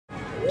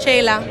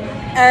Shayla.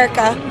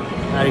 Erica.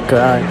 Erica,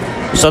 all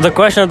right. So the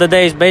question of the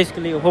day is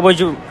basically, what would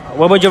you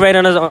rate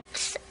on a...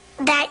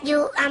 That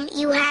you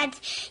had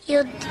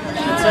you.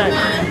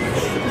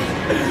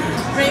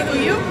 Rate who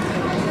you?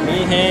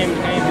 Me, him.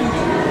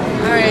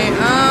 Alright,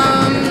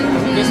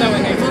 We'll start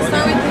with him. we'll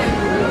start with him.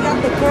 We got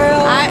the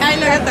girl. I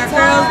look at the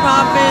curls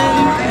popping,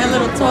 a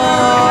little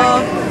tall.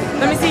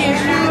 Let me see your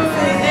shoes.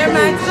 Air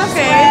Max,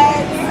 okay.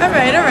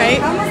 Alright.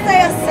 I'm gonna say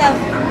a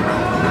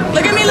 7.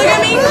 Look at me.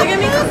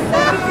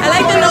 I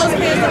like the nose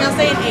piercing, I'll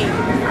say an 8.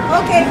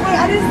 Okay, wait,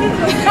 I didn't see the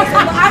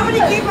but I already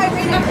gave my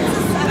rating.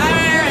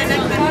 Alright,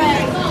 next.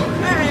 Alright.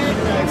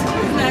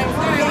 Next.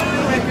 Alright,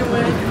 what are you working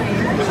with?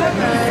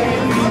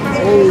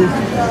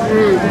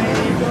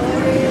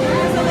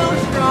 It's a little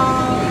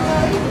strong.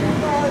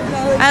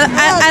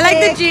 I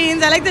like the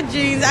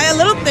jeans. I a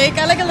little thick.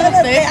 I like a little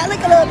thick. I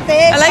like a little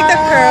thick. I like the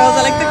curls.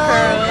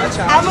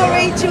 I'm gonna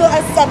rate you a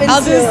 7.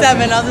 I'll do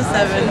 7.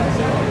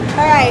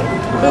 All right.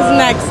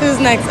 Who's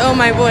next? Oh,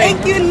 my boy.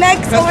 Thank you.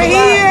 Next over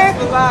here.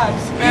 Alright,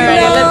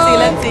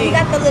 let's see. You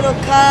got the little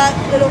cut,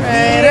 little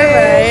beard.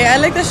 Alright. I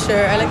like the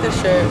shirt.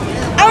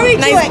 I'll rate you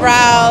Nice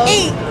brows.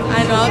 8.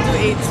 I know, I'll do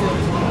 8 too.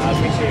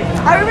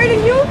 Are we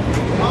rating you?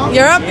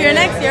 You're up. You're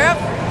next. You're up.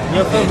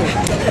 Your favorite.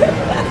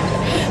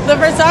 The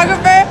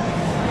photographer.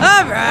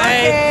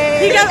 Alright.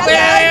 Okay. He got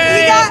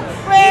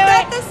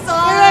the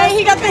sauce.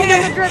 He got the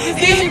drip. You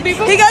see me,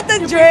 people? He got the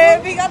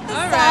drip. He got the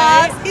All sauce.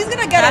 right. He's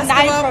gonna get a 9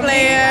 Basketball from me.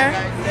 player.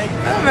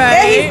 Yeah,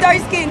 Alright. he's dark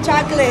skin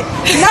chocolate.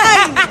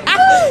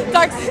 9.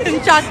 Dark skin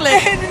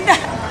chocolate.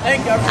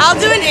 I'll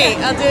do an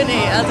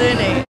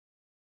 8.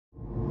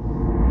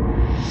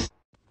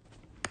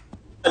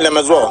 Them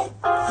as well.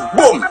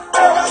 Boom.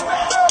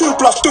 2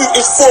 + 2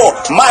 is 4.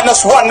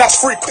 -1, that's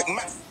 3. Quick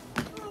math.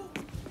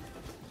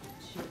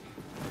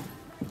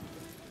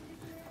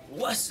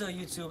 What's up,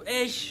 YouTube?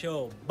 It's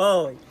your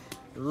boy,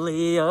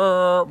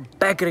 Leo.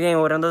 Back again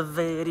with another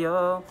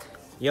video.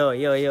 Yo.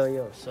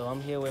 So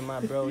I'm here with my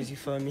bros, you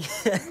feel me?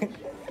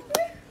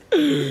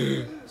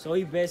 So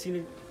he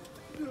basically...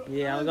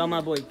 Yeah, I got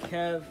my boy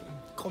Kev.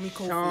 Call me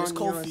Kofi. Sean, It's you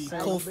know what I'm Kofi.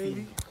 saying, Kofi.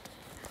 baby?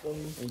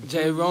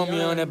 J.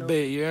 Romeo on that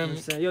bit, you hear me?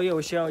 Yo,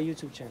 what's your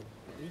YouTube channel?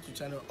 YouTube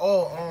channel.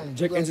 Oh,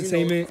 Drake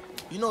Entertainment.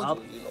 You know.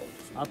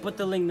 I'll put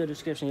the link in the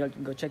description. Y'all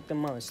can go check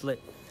them out. It's lit.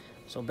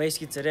 So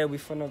basically today we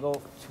finna go,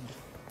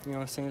 you know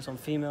what I'm saying, some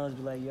females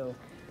be like, yo,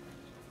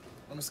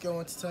 On a scale of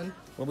 1 to 10.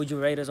 what would you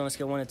rate us on a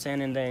scale of 1 to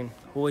 10? And then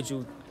who would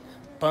you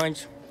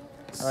punch,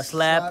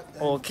 slap,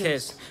 or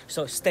kiss?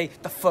 So stay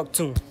the fuck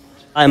tuned.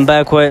 I'm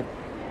back with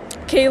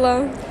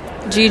Kayla.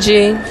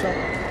 Gigi.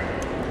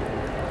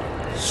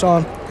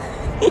 Sean.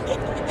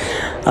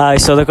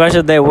 Alright, so the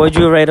question today, what would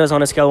you rate us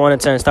on a scale of 1 to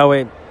 10? Start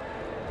with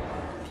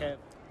Kev.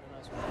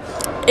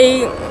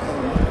 8.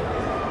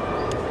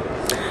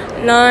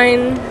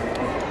 9.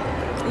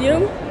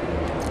 You?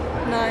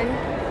 9.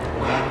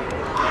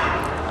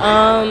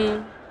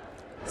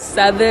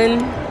 7.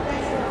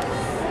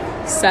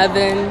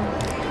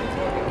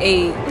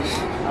 8.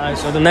 Alright,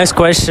 so the next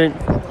question.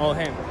 Oh,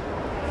 him.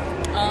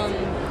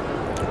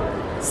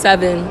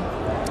 7.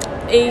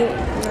 8.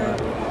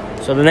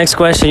 So the next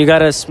question, you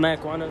gotta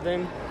smack one of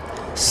them,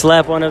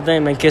 slap one of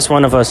them, and kiss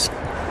one of us.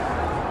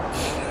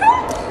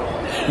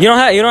 You don't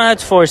have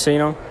to force it, you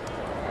know.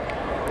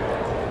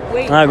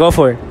 Wait. Alright, go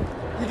for it.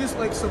 You just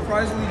like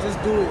surprisingly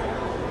just do it.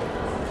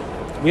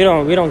 We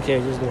don't care,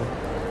 just do it.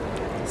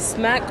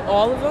 Smack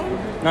all of them?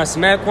 Now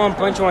smack one,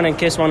 punch one, and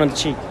kiss one on the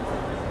cheek.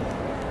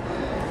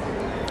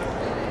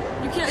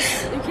 You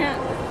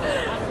can't.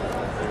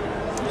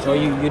 So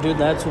you do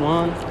that to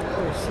one,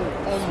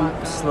 Oh my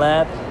god.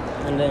 slap,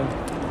 and then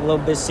a little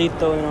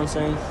besito, you know what I'm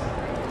saying?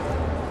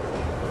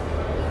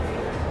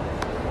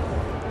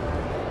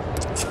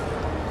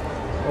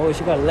 Oh,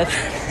 she got left.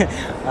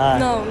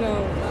 No.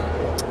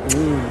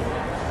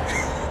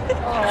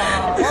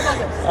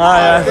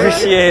 I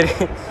appreciate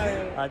it.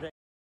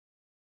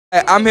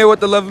 I'm here with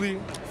the lovely.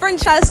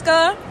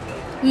 Francesca.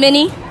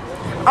 Minnie.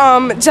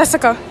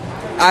 Jessica.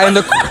 And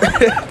the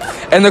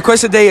and the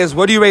question today is,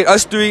 what do you rate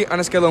us 3 on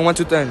a scale of 1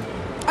 to 10?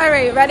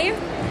 Alright, ready?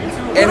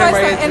 And him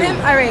right here,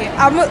 too.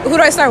 Alright, who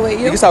do I start with?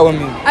 You can start with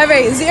me.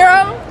 Alright,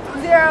 0,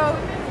 0,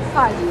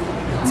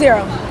 5.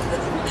 0.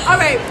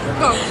 Alright,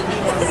 go.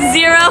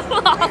 0.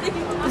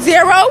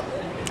 0.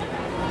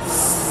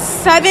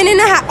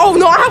 7.5. Oh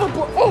no, I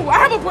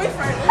have a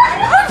boyfriend.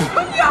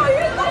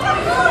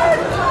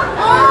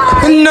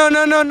 No.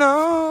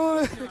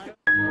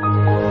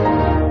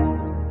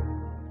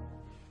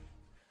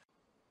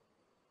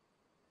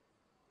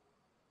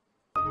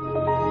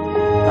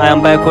 Hi,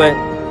 I'm back with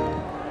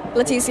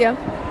Leticia.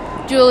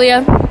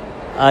 Julia.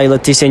 Hi,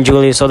 Leticia and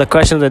Julia. So the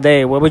question of the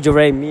day, what would you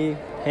rate me,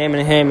 him,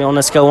 and him on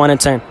a scale of 1 to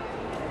 10?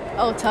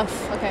 Oh, tough.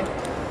 Okay.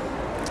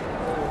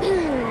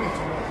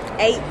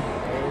 8.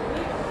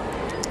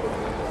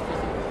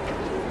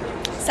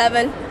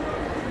 7.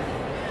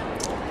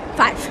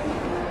 5.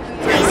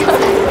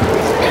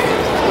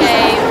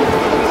 Okay.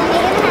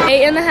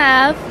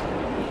 8.5.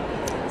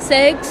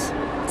 6.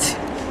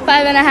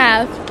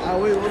 5.5.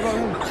 Wait, what about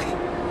him?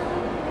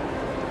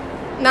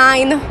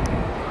 9.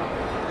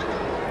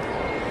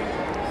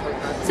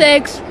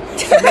 6.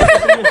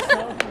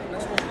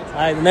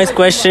 Alright, the next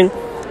question.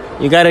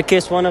 You gotta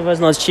kiss one of us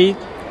on the cheek,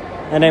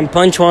 and then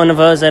punch one of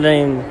us, and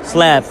then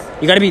slap.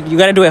 You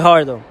gotta do it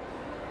hard though.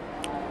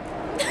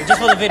 Just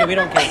for the video, we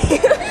don't care.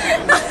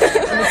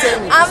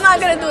 I'm not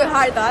gonna do it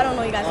hard though. I don't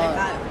know you guys like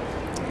that.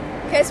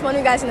 Kiss one of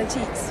you guys in the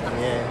cheeks.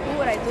 Yeah. Who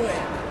would I do it?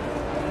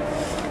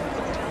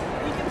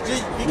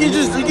 You can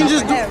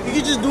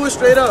just do it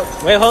straight up.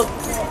 Wait, hold.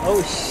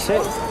 Oh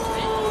shit.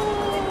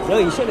 Yo,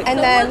 you should have. And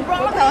then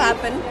what'll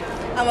happen?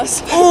 I'm a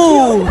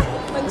Ooh.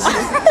 punch you.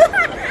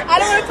 I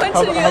don't want to punch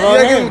you. You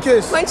gotta give him a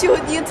kiss. Punch you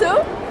with you too?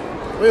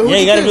 Wait, Yeah,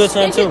 you gotta do it to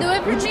him Did you too. do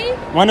it for me?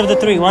 One of the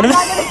three. One of the.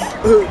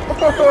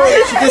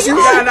 She kiss you?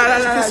 Nah.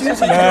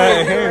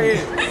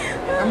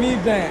 I mean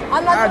that.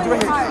 I'm not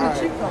doing it hard.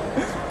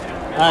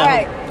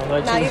 Alright,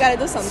 now you gotta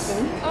do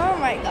something. Oh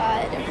my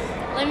god.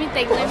 Let me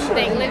think.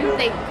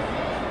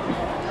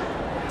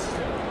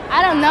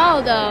 I don't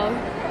know though.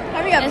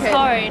 Hurry up, It's kid.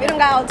 hard. We don't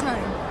got all the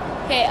time.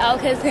 Okay, I'll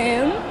kiss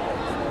him.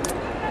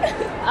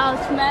 I'll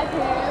smack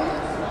him.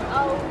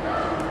 I'll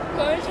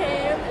punch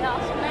him and I'll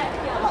smack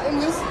him.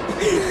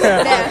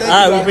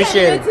 We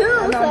appreciate it.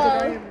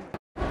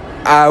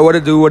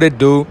 What it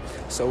do?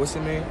 So what's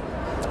your name?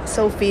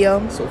 Sophia.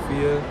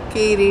 Sophia.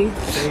 Katie.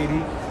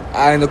 Katie.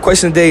 And the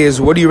question today is,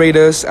 what do you rate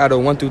us out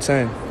of 1 through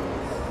 10?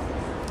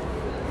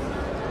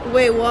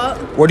 Wait, what?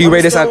 What do you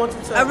rate us out?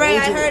 Alright,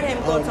 I heard him.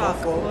 Go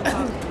talk. Go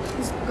talk.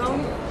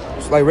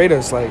 Like rate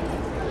us, like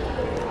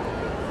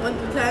 1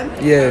 to 10?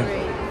 yeah,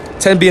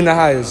 10 being the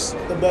highest.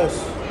 The best.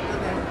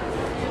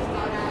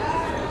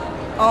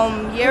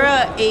 You're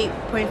a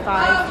 8.5.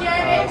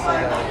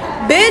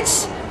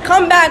 Bitch,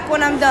 come back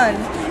when I'm done.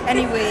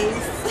 Anyways.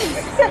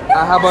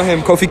 How about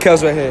him? Kofi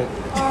Kells right here.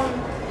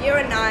 You're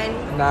a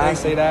 9. 9,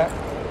 say that.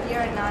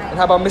 You're a 9. And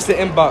how about Mr.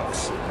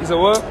 Inbox? He's a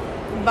what?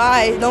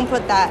 Bye. Don't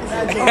put that.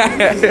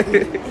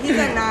 He's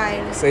a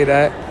 9. Say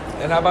that.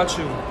 And how about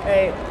you?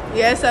 Alright.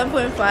 You're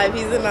 7.5.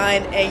 He's a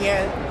 9. And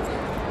you're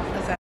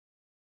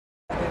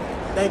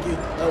Thank you.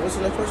 What's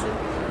the next question?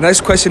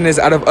 Next question is,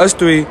 out of us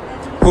three,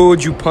 who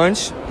would you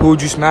punch, who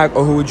would you smack,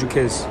 or who would you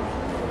kiss?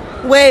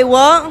 Wait,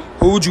 what?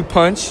 Who would you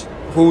punch,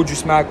 who would you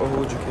smack, or who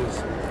would you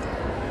kiss?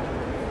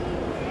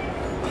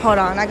 Hold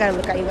on. I gotta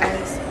look at you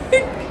guys.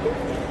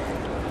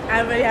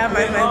 I already have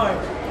my mind.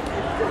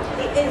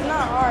 It's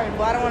not hard,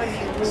 but I don't want to be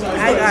rude.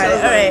 I got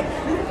it. Alright.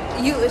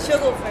 She'll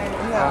go first.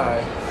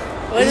 Alright.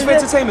 What It's is for it?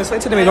 entertainment. It's for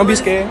entertainment. Don't be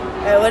scared.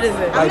 What is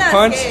it? Like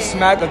punch,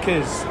 smack, or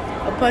kiss.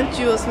 I'll punch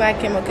you, or smack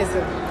him, or kiss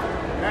him.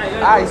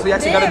 Alright, so you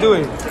actually gotta do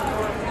it. Oh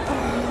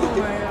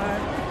my god.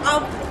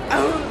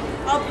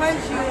 I'll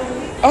punch you.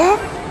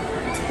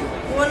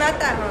 Well, not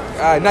that hard.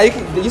 Alright, now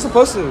you're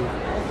supposed to.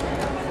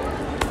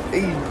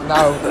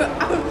 No.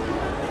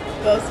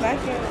 Go smack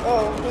him.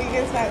 Oh, who you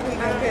can smack? Who you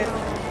can kiss?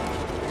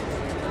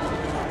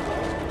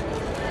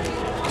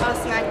 I'll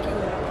smack you.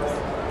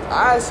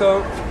 Alright, so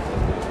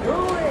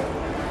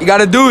you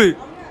gotta do it.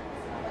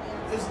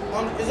 It's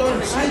on the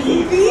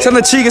cheek. It's on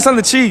the cheek. It's on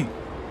the cheek.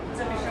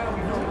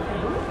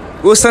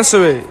 We'll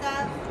censor it.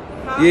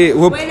 Yeah.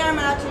 We'll, Wait, no, I'm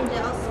not changing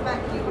it. I'll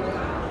smack you.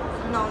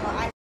 No,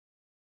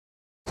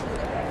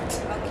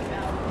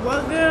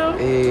 What girl?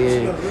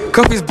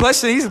 Kofi's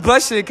blushing. He's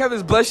blushing.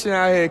 Kevin's blushing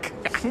out here.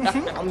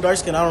 I'm dark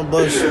skinned. I don't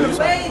blush. Wait,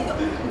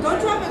 don't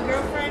you have a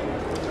girlfriend?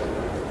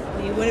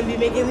 You wouldn't be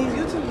making these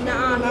YouTube.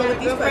 Nah, not with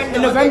these questions.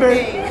 In November.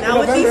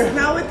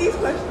 Not with these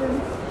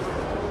questions.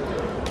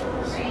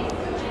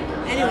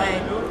 Anyway,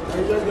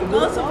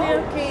 go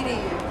Sophia.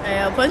 Katie. Hey,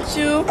 I'll punch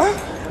you.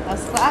 I'll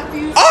slap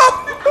you. She's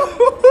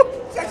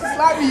actually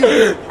slapping you.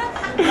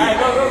 Alright,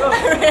 go.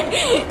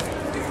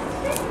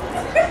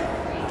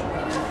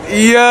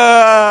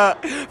 Yeah.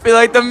 Feel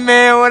like the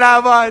man when I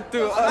want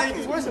to.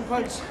 It's worse than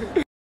punch.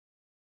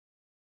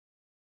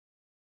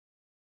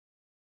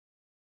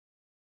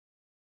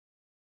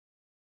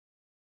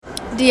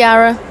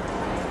 Diara.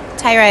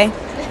 Tyree.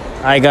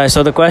 Alright, guys.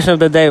 So the question of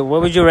the day: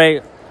 what would you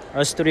rate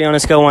us three on a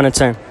scale of 1 to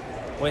 10?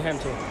 Wait, him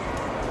too.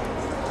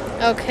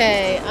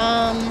 Okay,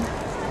 an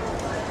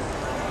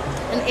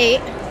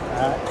 8.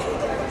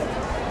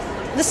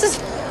 This is.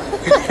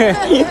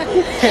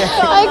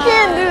 I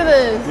can't do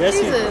this. Yes,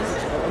 you- Jesus.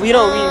 We're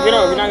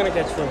not gonna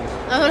catch feelings.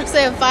 I'm gonna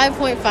say a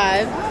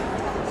 5.5.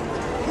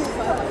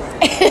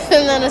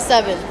 And then a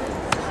 7.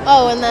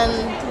 Oh, and then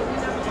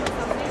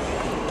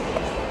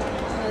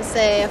let's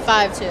say a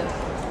 5 too.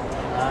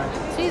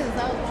 Jesus,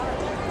 that was hard.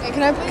 Hey,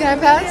 can I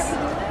pass?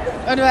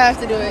 Or do I have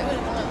to do it?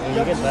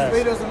 You get that.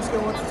 Rate us on the scale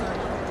of 1 to 10.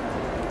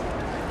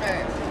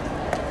 Alright.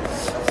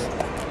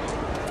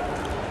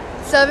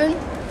 7,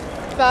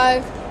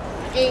 5,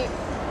 8,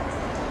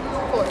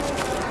 4.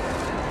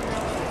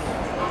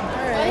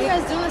 Why are you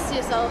guys doing this to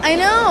yourself? I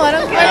know, I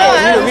don't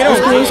care. We don't.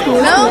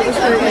 No?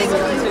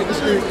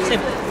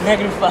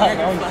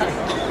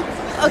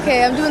 -5.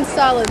 Okay, I'm doing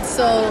solid.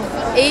 So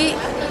 8,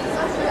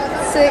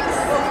 6.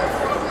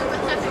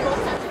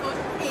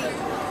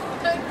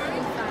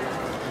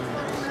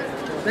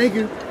 Thank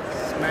you.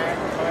 Smack,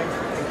 punch,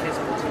 and kiss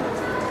on the cheek.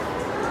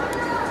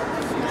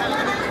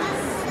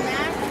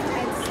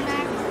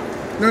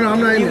 No, I'm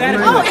not in it.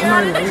 I'm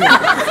not in it.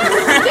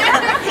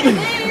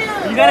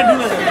 You gotta do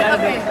it. You gotta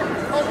do it.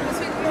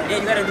 Yeah,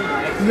 you gotta do it.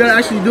 You gotta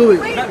actually do it.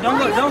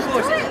 Don't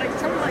force it.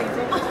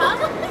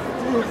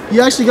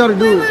 You actually gotta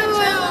do it.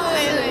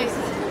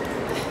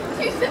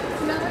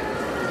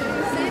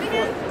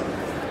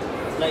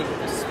 Like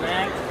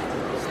smack,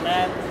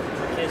 slap,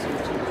 kiss and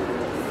cheek.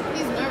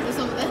 He's nervous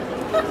over there.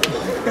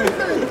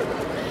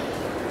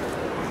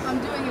 I'm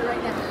doing it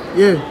right now.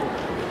 Yeah.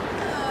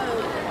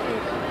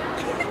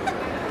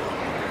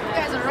 You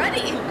guys are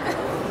ready.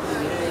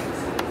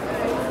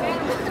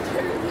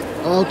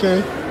 Okay.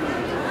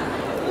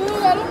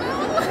 Ooh, I don't know.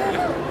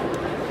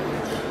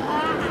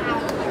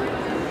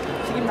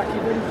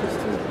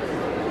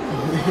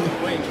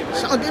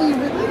 I'll give me it.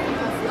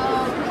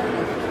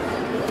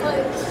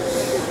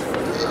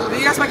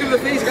 You guys smack him in the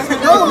face. You guys smack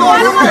him in the face. No,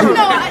 I don't do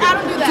that. I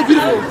don't do that.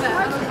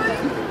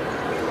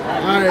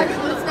 Alright.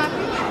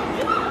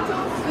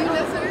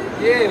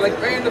 Yeah, like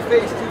right in the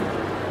face too.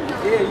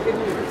 Yeah, you can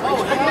do it.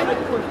 Oh,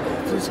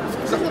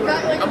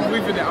 I'm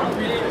breathing it. I'm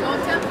breathing it.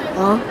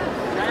 Huh?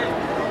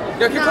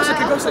 Yeah, keep closer.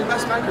 You gotta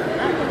smack him.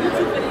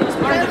 It's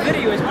part of the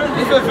video. It's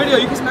for the video.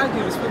 You can smack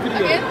him. It's for the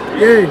video.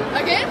 Yeah.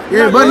 Again?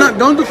 Yeah, but not,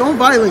 don't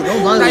violate.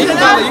 Don't Nah, violate. you can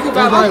violate. You can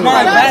violate. Come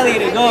on,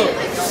 violate it. Go.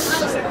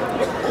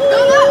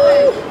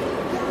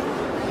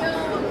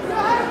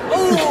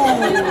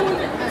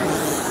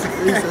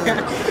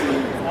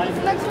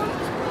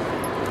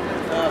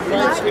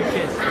 French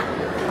kiss.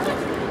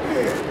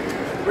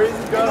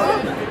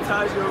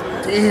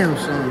 Damn,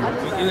 son.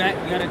 You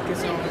gotta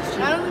kiss on the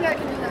cheek. I don't think I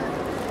can do that.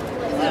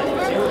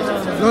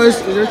 No, it's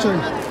your turn.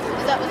 Is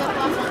that the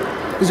last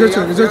one? It's your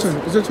turn. It's your turn.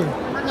 It's your turn. No,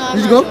 I'm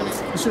Did you not go? doing it.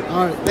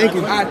 Alright, thank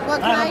you. What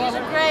can I use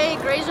your grade?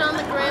 Grade on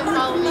the gram,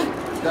 follow me.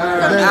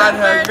 Add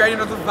her. Great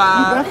another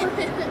vibe.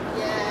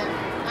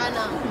 Yeah, I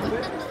know.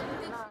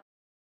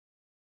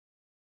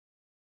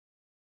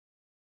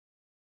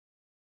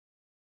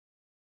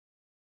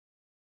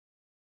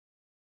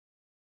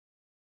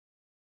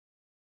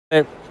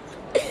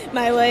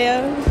 Nylea,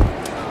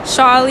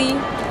 Charlie,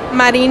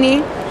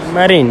 Marini.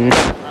 Marin.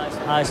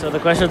 Alright, so the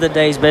question of the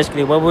day is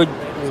basically, what would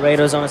you rate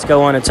us on a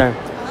scale 1 to 10?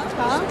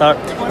 Start.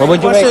 What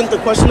would you rate? The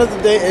question of the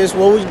day is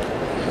what would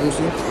let me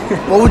see.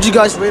 What would you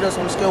guys rate us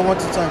on a scale of 1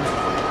 to 10?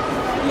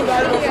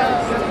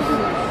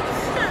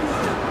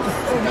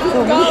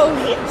 Go.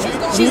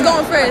 She's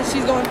going first.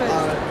 She's going first.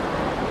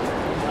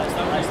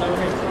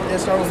 Yeah,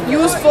 start with me.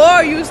 Use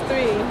 4, use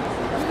 3.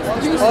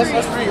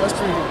 Us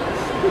three.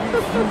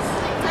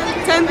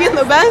 10 being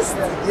the best?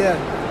 Yeah.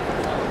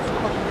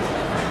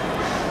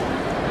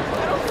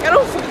 I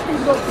don't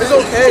fucking go. It's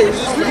okay. It's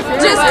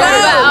just Just go.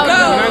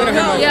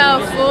 Yeah,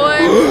 4,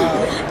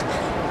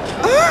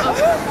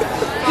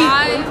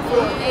 5,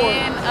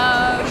 and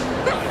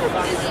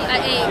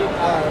an 8.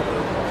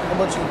 How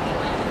about you?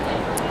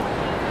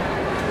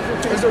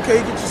 It's okay,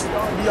 you can just be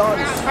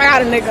honest. I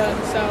got a nigga,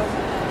 so.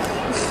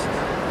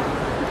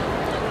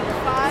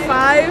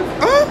 5,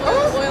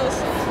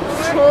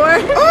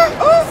 4,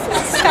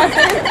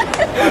 7.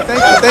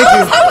 Thank you.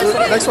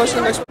 Next question.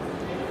 Alright,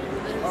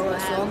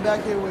 so I'm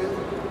back here with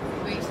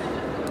Grayson,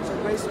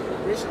 right?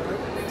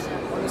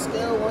 On a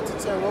scale of 1 to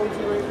 10, what would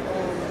you rate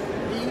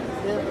me,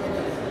 him, and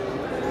him?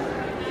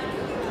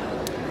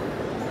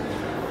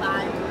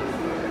 5,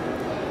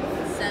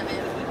 7,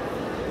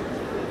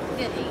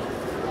 and 8.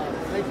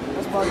 Thank you.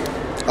 That's about it.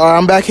 Alright,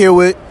 I'm back here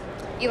with.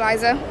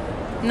 Eliza,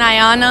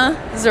 Nyana,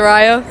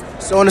 Zariah.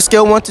 So on a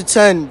scale of 1 to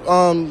 10,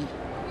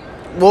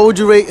 what would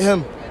you rate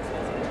him?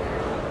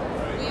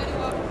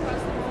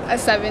 A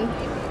 7.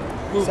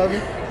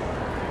 7?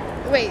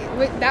 Wait,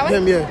 that one?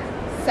 Him, yeah.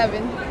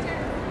 7.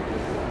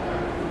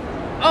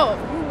 Oh,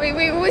 wait,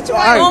 which one?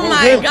 Alright, Oh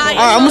my him. god. Alright,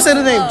 I'm gonna say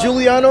the name.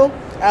 Giuliano,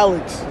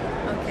 Alex.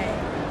 Okay.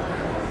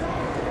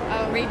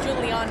 Rate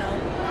Giuliano.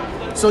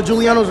 So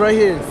Giuliano's right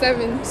here.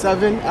 7.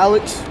 7,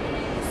 Alex.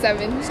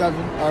 7.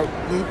 7. Alright,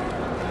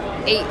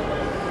 8.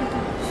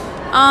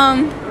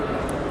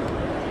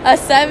 A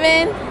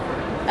 7,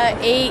 a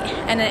 8,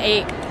 and an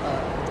 8.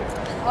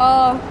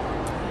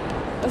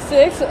 A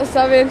 6, a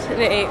 7,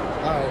 and an 8.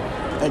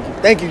 Alright.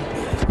 Thank you.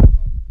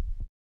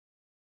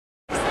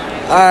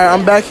 Alright,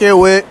 I'm back here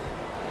with.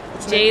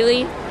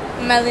 Jaylee,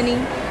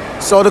 Melanie.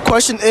 So the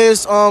question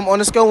is, on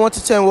a scale of 1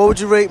 to 10, what would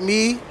you rate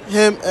me,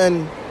 him,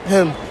 and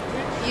him?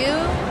 You,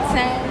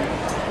 10.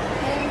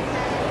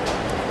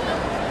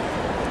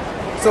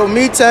 So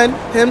me 10,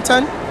 him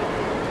 10,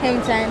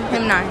 Him 10.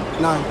 Him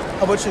 9. 9.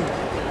 How about you?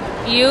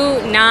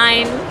 You,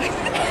 9.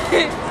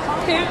 Him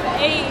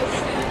 8.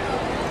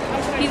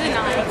 He's a 9.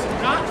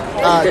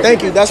 Alright,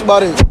 thank you. That's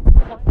about it.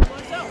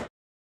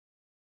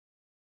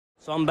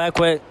 So I'm back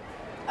with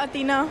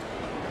Athena.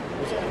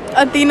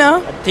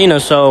 Tina.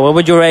 So what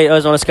would you rate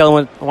us on a scale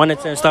of 1 to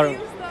 10? Start with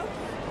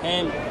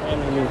him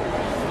and you.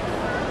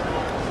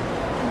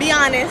 Be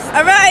honest.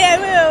 Alright, I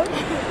will.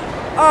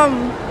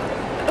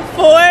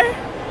 4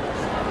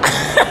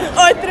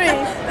 or 3.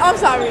 I'm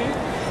sorry.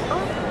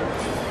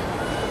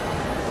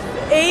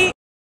 8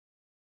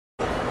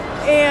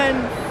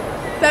 and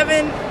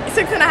 7,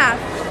 6.5.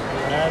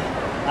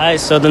 Alright,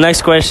 so the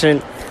next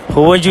question,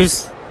 Who would you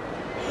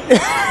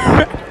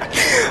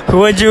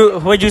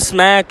who would you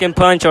smack and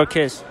punch or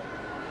kiss?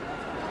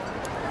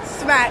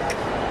 Smack.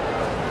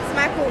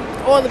 Smack who?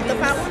 All of the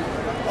fat one?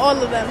 All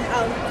of them.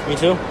 Me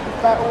too.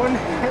 Fat one.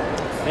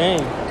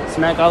 Dang.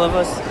 Smack all of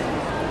us.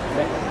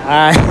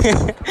 Alright.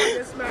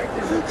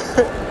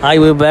 Alright,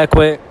 we're back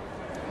with.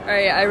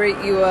 Alright, I rate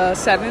you a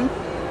 7.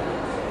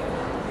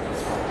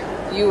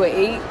 You a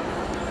 8.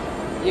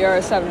 You're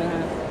a 7.5.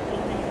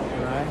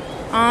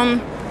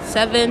 Alright.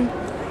 7,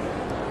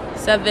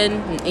 7,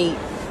 and 8.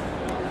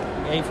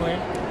 8 for him?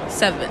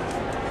 7,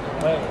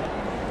 Wait.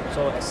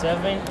 So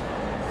 7.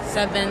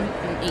 7,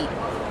 and 8.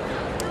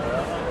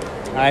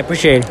 I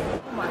appreciate it.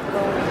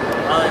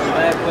 Alright,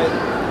 back with.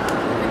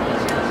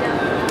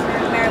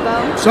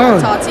 Maribel.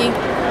 Son. Tati.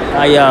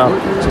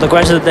 So the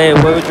question of the day: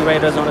 where would you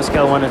rate us on a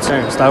scale of 1 to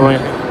 10? Start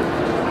with.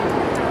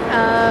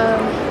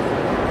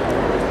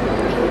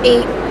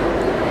 8.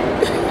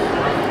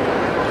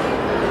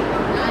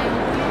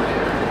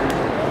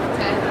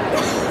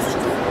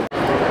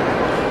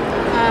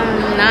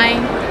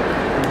 9,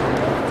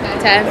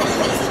 10.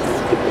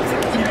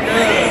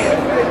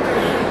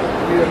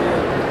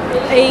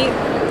 8,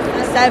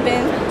 7,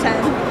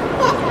 10.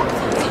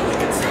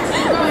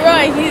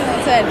 Right, he's a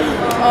 10.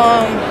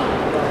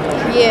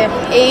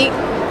 Yeah, 8,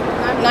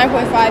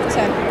 9.5,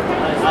 10.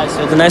 Alright,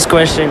 so the next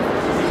question: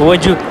 who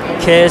would you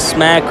kiss,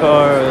 smack,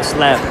 or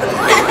slap?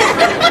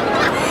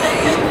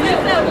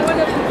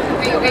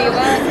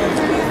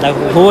 Like,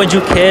 who would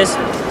you kiss,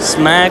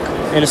 smack,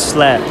 and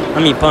slap? I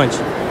mean, punch.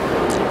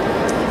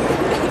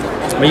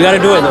 But you gotta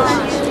do it though.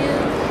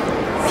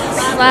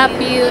 Slap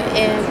you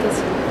and kiss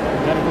you.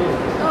 You gotta do it.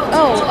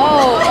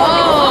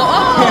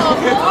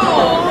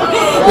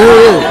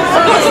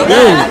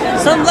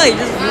 Something like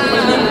just.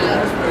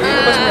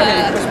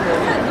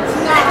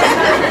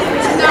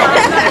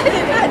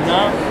 No.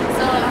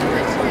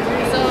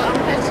 So I'm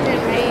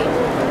picturing right.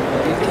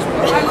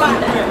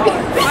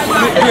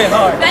 Do it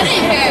hard.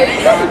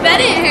 That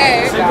didn't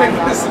hurt.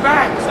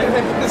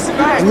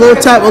 A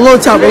little tap, a little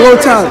tap, a little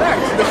tap.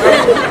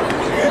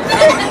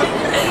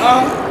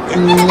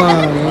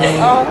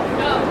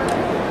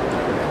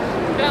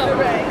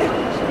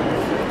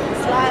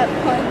 Slap,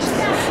 punch.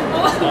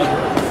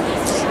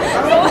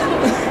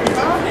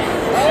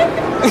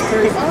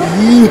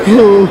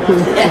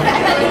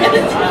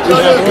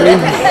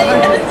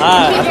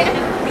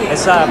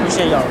 That's all. I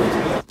appreciate y'all.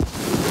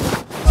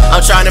 I'm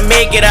tryna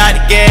make it out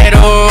the ghetto.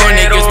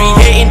 Niggas be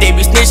hating, they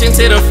be snitching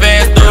to the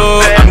fans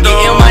though. I'm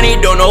getting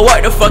money, don't know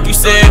what the fuck you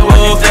said,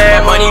 ho.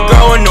 My money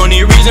growing,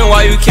 only reason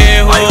why you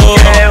can't, ho.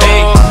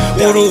 Hey,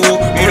 you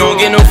don't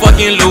get no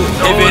fucking loot.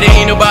 If it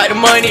ain't about the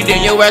money,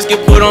 then your ass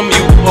get put on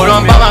mute. Hold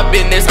on by my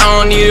business, I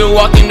don't need to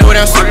walk in no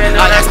damn suit.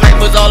 I got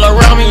snipers all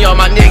around me, all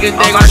my niggas,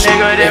 they gon' shoot.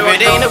 If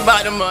it ain't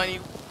about the money.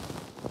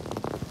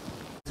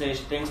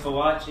 Thanks for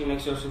watching. Make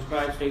sure to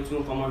subscribe. Stay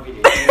tuned for more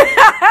videos.